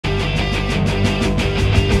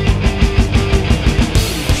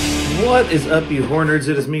What is up, you horror nerds?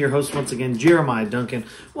 It is me, your host once again, Jeremiah Duncan.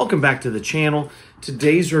 Welcome back to the channel.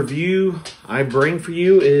 Today's review I bring for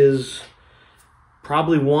you is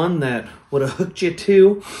probably one that would have hooked you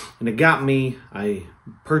too, and it got me. I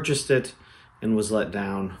purchased it and was let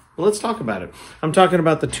down. Well, let's talk about it. I'm talking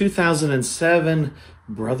about the 2007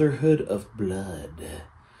 Brotherhood of Blood.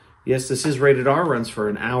 Yes, this is rated R, runs for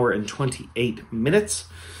an hour and 28 minutes.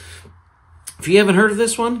 If you haven't heard of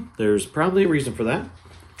this one, there's probably a reason for that.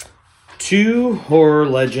 Two horror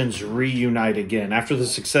legends reunite again. After the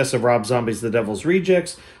success of Rob Zombie's The Devil's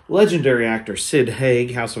Rejects, legendary actor Sid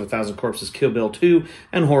Haig, House of a Thousand Corpses, Kill Bill 2,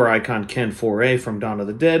 and horror icon Ken Foree from Dawn of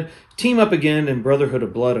the Dead team up again in Brotherhood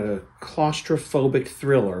of Blood, a claustrophobic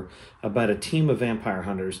thriller about a team of vampire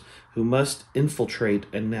hunters who must infiltrate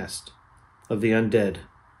a nest of the undead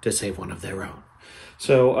to save one of their own.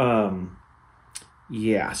 So,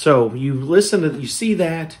 yeah. So you see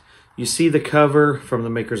that. You see the cover from the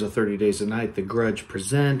makers of 30 Days a Night, The Grudge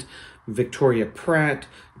present, Victoria Pratt,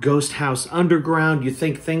 Ghost House Underground. You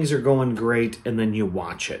think things are going great, and then you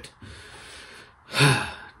watch it.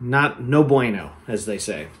 No bueno, as they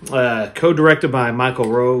say. Co-directed by Michael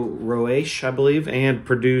Roesch, I believe, and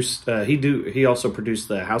produced. He also produced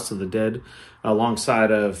The House of the Dead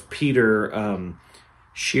alongside of Peter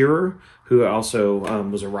Scheerer, who also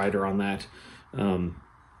was a writer on that.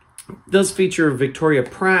 Does feature Victoria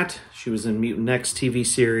Pratt. She was in Mutant X TV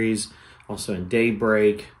series, also in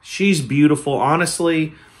Daybreak. She's beautiful.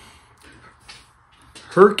 Honestly,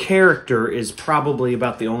 her character is probably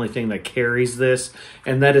about the only thing that carries this,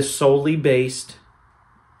 and that is solely based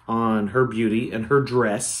on her beauty and her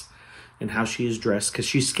dress and how she is dressed, because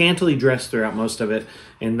she's scantily dressed throughout most of it.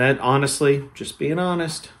 And that, honestly, just being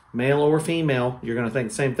honest, male or female, you're going to think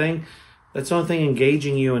the same thing. That's the only thing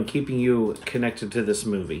engaging you and keeping you connected to this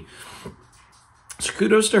movie. So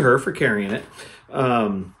kudos to her for carrying it.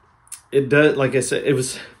 It does, like I said, it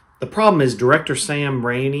was. The problem is director Sam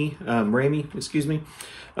Raimi, excuse me.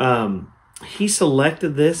 He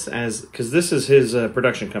selected this because this is his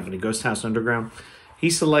production company, Ghost House Underground. He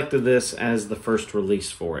selected this as the first release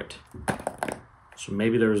for it. So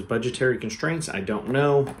maybe there was budgetary constraints. I don't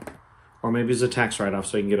know, or maybe it's a tax write-off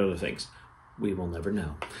so he can get other things. We will never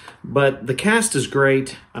know. But the cast is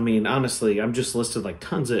great. I mean, honestly, I've just listed like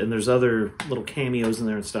tons of it, and there's other little cameos in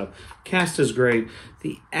there and stuff. Cast is great.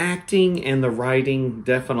 The acting and the writing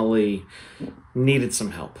definitely needed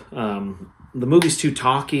some help. The movie's too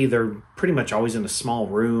talky. They're pretty much always in a small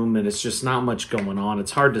room, and it's just not much going on.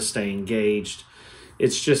 It's hard to stay engaged.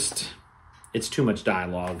 It's too much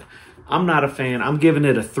dialogue. I'm not a fan. I'm giving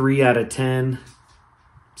it a 3 out of 10.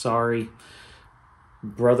 Sorry.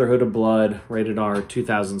 Brotherhood of Blood, rated R,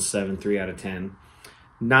 2007, 3 out of 10.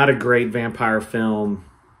 Not a great vampire film.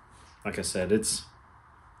 Like I said, it's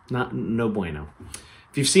no bueno.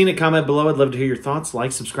 If you've seen it, comment below. I'd love to hear your thoughts.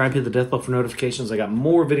 Like, subscribe, hit the death bell for notifications. I got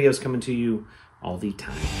more videos coming to you all the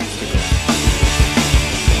time.